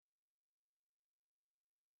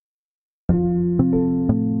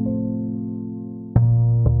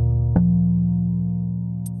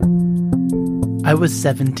I was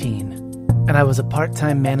 17, and I was a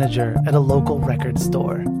part-time manager at a local record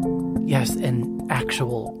store. Yes, an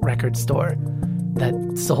actual record store that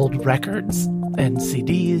sold records and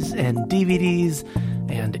CDs and DVDs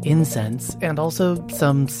and incense and also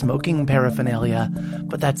some smoking paraphernalia,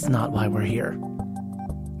 but that's not why we're here.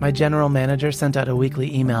 My general manager sent out a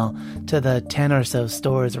weekly email to the 10 or so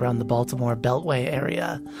stores around the Baltimore Beltway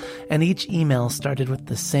area, and each email started with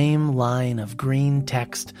the same line of green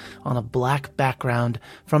text on a black background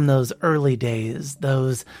from those early days,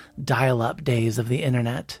 those dial-up days of the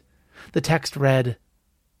internet. The text read,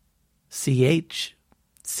 CH,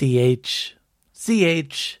 CH,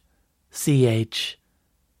 CH, CH,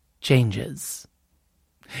 changes.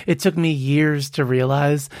 It took me years to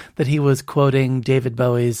realize that he was quoting David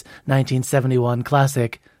Bowie's 1971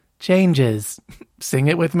 classic, Changes. Sing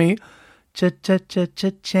it with me. Changes.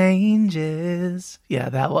 Yeah,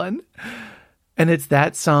 that one. And it's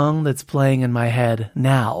that song that's playing in my head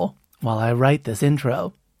now while I write this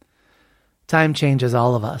intro. Time changes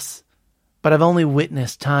all of us, but I've only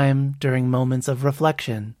witnessed time during moments of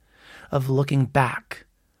reflection, of looking back,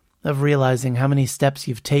 of realizing how many steps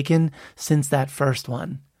you've taken since that first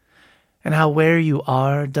one, and how where you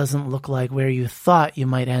are doesn't look like where you thought you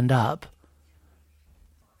might end up.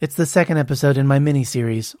 It's the second episode in my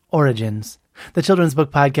mini-series, Origins. The Children's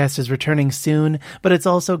Book Podcast is returning soon, but it's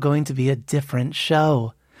also going to be a different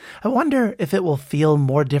show. I wonder if it will feel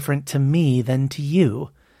more different to me than to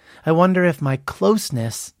you. I wonder if my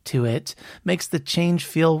closeness to it makes the change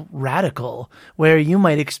feel radical, where you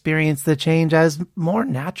might experience the change as more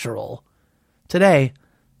natural. Today,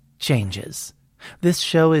 changes. This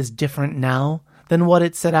show is different now than what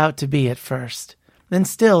it set out to be at first. And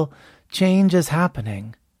still, change is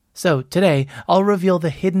happening. So today, I'll reveal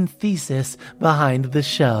the hidden thesis behind the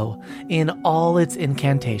show in all its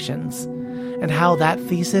incantations, and how that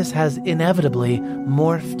thesis has inevitably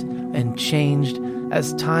morphed and changed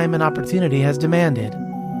as time and opportunity has demanded.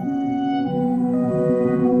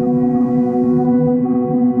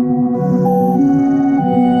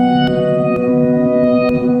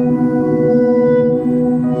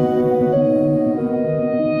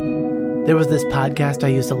 There was this podcast I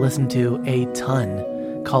used to listen to a ton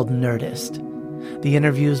called Nerdist. The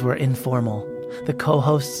interviews were informal. The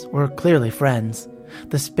co-hosts were clearly friends.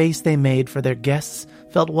 The space they made for their guests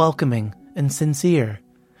felt welcoming and sincere.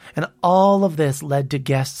 And all of this led to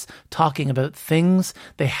guests talking about things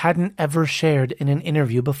they hadn't ever shared in an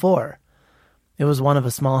interview before. It was one of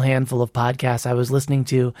a small handful of podcasts I was listening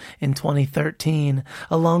to in 2013,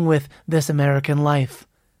 along with This American Life,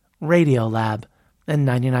 Radiolab, and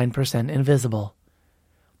 99% Invisible.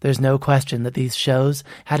 There's no question that these shows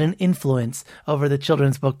had an influence over the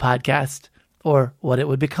Children's Book Podcast, or what it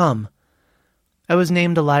would become. I was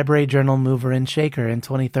named a Library Journal Mover and Shaker in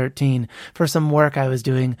 2013 for some work I was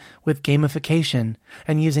doing with gamification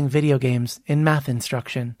and using video games in math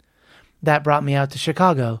instruction. That brought me out to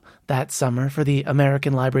Chicago that summer for the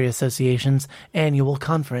American Library Association's annual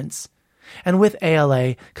conference. And with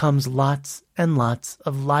ALA comes lots and lots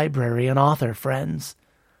of library and author friends.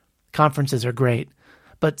 Conferences are great,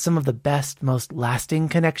 but some of the best, most lasting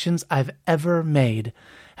connections I've ever made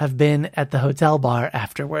have been at the hotel bar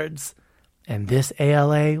afterwards. And this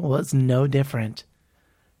ALA was no different.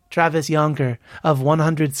 Travis Yonker of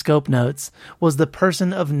 100 Scope Notes was the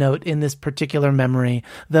person of note in this particular memory,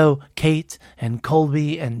 though Kate and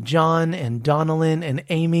Colby and John and Donalyn and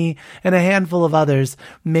Amy and a handful of others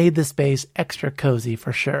made the space extra cozy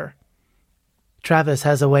for sure. Travis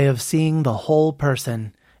has a way of seeing the whole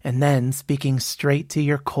person and then speaking straight to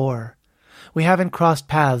your core. We haven't crossed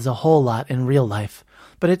paths a whole lot in real life,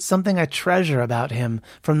 but it's something I treasure about him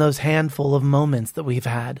from those handful of moments that we've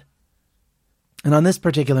had. And on this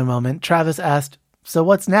particular moment, Travis asked, "So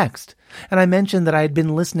what's next?" And I mentioned that I had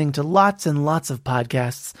been listening to lots and lots of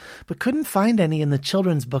podcasts, but couldn't find any in the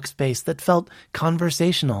children's book space that felt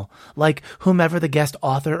conversational, like whomever the guest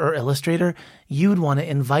author or illustrator, you'd want to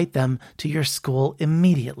invite them to your school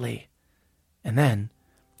immediately. And then,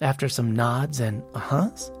 after some nods and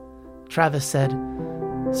uh-huhs, Travis said,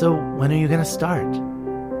 "So when are you going to start?"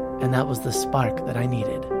 And that was the spark that I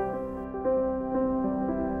needed.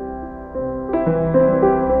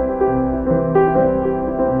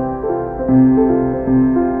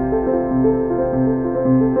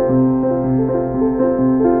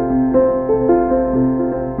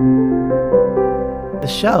 The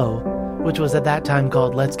show, which was at that time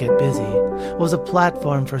called Let's Get Busy, was a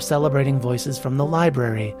platform for celebrating voices from the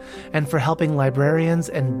library and for helping librarians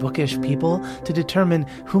and bookish people to determine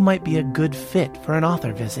who might be a good fit for an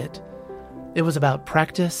author visit. It was about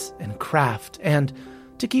practice and craft, and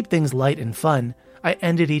to keep things light and fun, I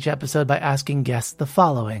ended each episode by asking guests the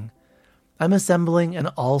following. I'm assembling an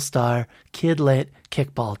all-star, kid-lit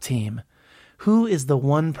kickball team. Who is the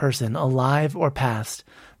one person, alive or past,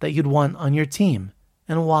 that you'd want on your team,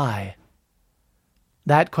 and why?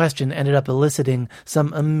 That question ended up eliciting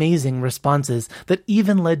some amazing responses that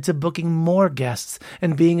even led to booking more guests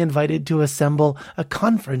and being invited to assemble a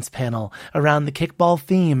conference panel around the kickball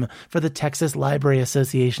theme for the Texas Library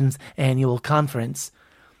Association's annual conference.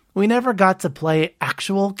 We never got to play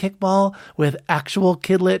actual kickball with actual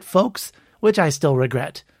kidlit folks, which I still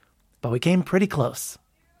regret, but we came pretty close.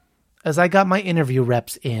 As I got my interview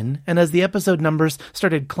reps in, and as the episode numbers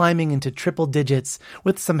started climbing into triple digits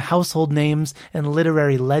with some household names and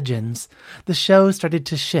literary legends, the show started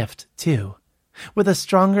to shift, too. With a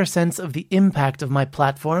stronger sense of the impact of my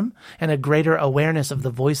platform and a greater awareness of the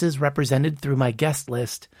voices represented through my guest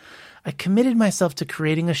list, I committed myself to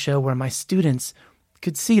creating a show where my students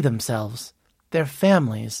could see themselves, their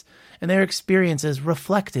families, and their experiences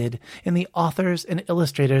reflected in the authors and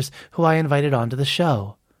illustrators who I invited onto the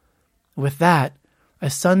show. With that, I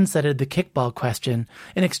sunsetted the kickball question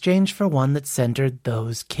in exchange for one that centered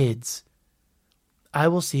those kids. I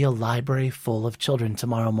will see a library full of children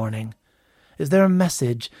tomorrow morning. Is there a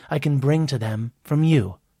message I can bring to them from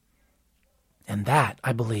you? And that,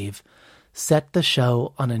 I believe, set the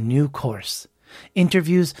show on a new course.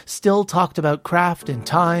 Interviews still talked about craft and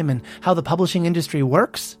time and how the publishing industry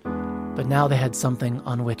works, but now they had something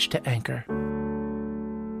on which to anchor.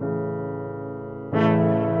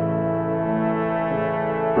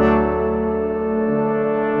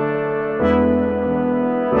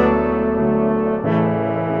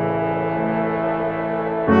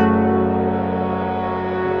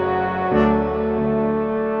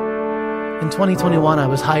 In 2021, I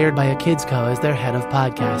was hired by a Kids Co. as their head of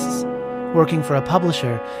podcasts. Working for a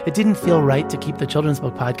publisher, it didn't feel right to keep the children's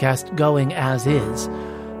book podcast going as is,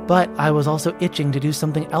 but I was also itching to do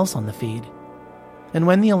something else on the feed. And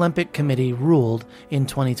when the Olympic Committee ruled in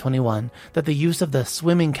 2021 that the use of the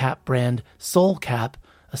swimming cap brand Soul Cap,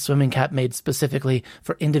 a swimming cap made specifically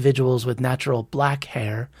for individuals with natural black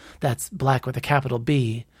hair, that's black with a capital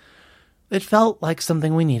B, it felt like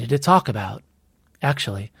something we needed to talk about.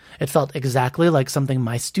 Actually, it felt exactly like something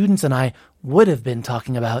my students and I would have been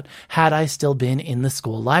talking about had I still been in the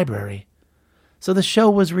school library. So the show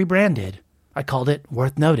was rebranded. I called it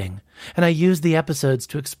Worth Noting, and I used the episodes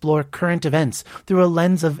to explore current events through a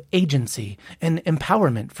lens of agency and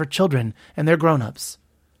empowerment for children and their grown-ups.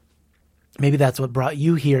 Maybe that's what brought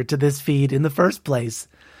you here to this feed in the first place.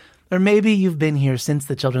 Or maybe you've been here since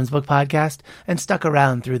the Children's Book Podcast and stuck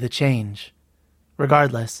around through the change.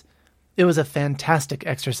 Regardless, it was a fantastic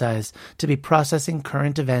exercise to be processing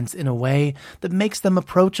current events in a way that makes them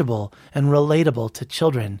approachable and relatable to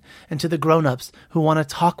children and to the grown-ups who want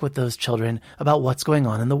to talk with those children about what's going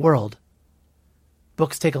on in the world.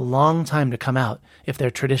 Books take a long time to come out if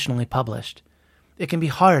they're traditionally published. It can be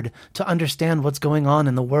hard to understand what's going on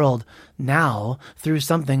in the world now through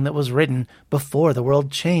something that was written before the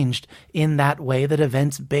world changed in that way that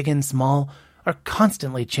events big and small are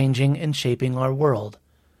constantly changing and shaping our world.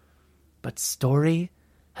 But story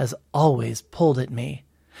has always pulled at me,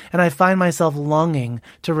 and I find myself longing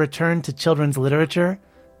to return to children's literature,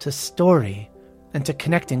 to story, and to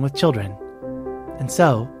connecting with children. And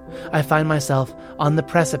so, I find myself on the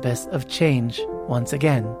precipice of change once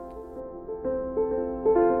again.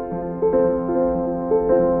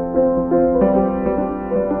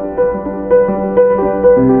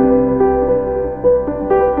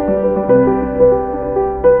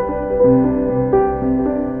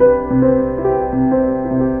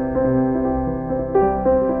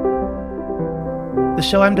 The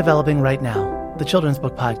show I'm developing right now, the Children's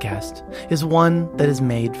Book Podcast, is one that is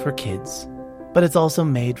made for kids, but it's also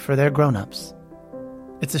made for their grown-ups.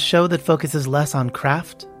 It's a show that focuses less on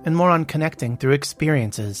craft and more on connecting through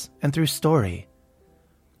experiences and through story.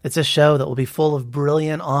 It's a show that will be full of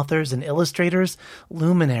brilliant authors and illustrators,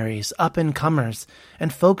 luminaries, up-and-comers,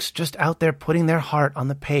 and folks just out there putting their heart on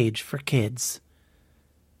the page for kids.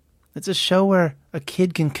 It's a show where a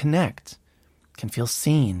kid can connect, can feel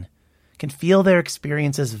seen, can feel their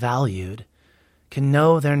experiences valued, can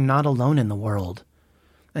know they're not alone in the world,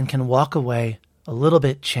 and can walk away a little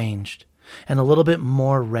bit changed and a little bit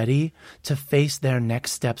more ready to face their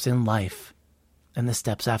next steps in life and the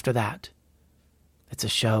steps after that. It's a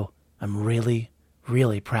show I'm really,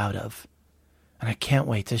 really proud of, and I can't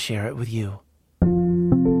wait to share it with you.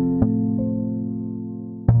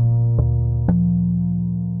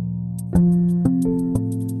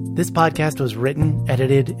 This podcast was written,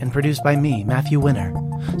 edited, and produced by me, Matthew Winner.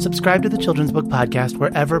 Subscribe to the Children's Book Podcast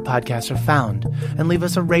wherever podcasts are found, and leave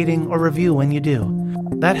us a rating or review when you do.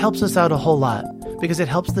 That helps us out a whole lot, because it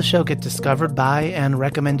helps the show get discovered by and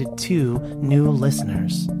recommended to new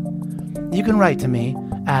listeners. You can write to me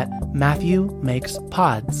at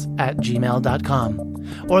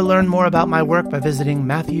matthewmakespods@gmail.com, or learn more about my work by visiting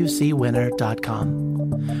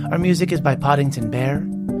matthewcwinner.com. Our music is by Poddington Bear,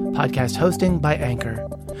 podcast hosting by Anchor.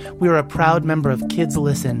 We are a proud member of Kids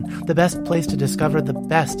Listen, the best place to discover the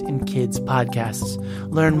best in kids podcasts.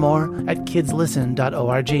 Learn more at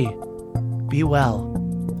kidslisten.org. Be well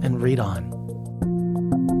and read on.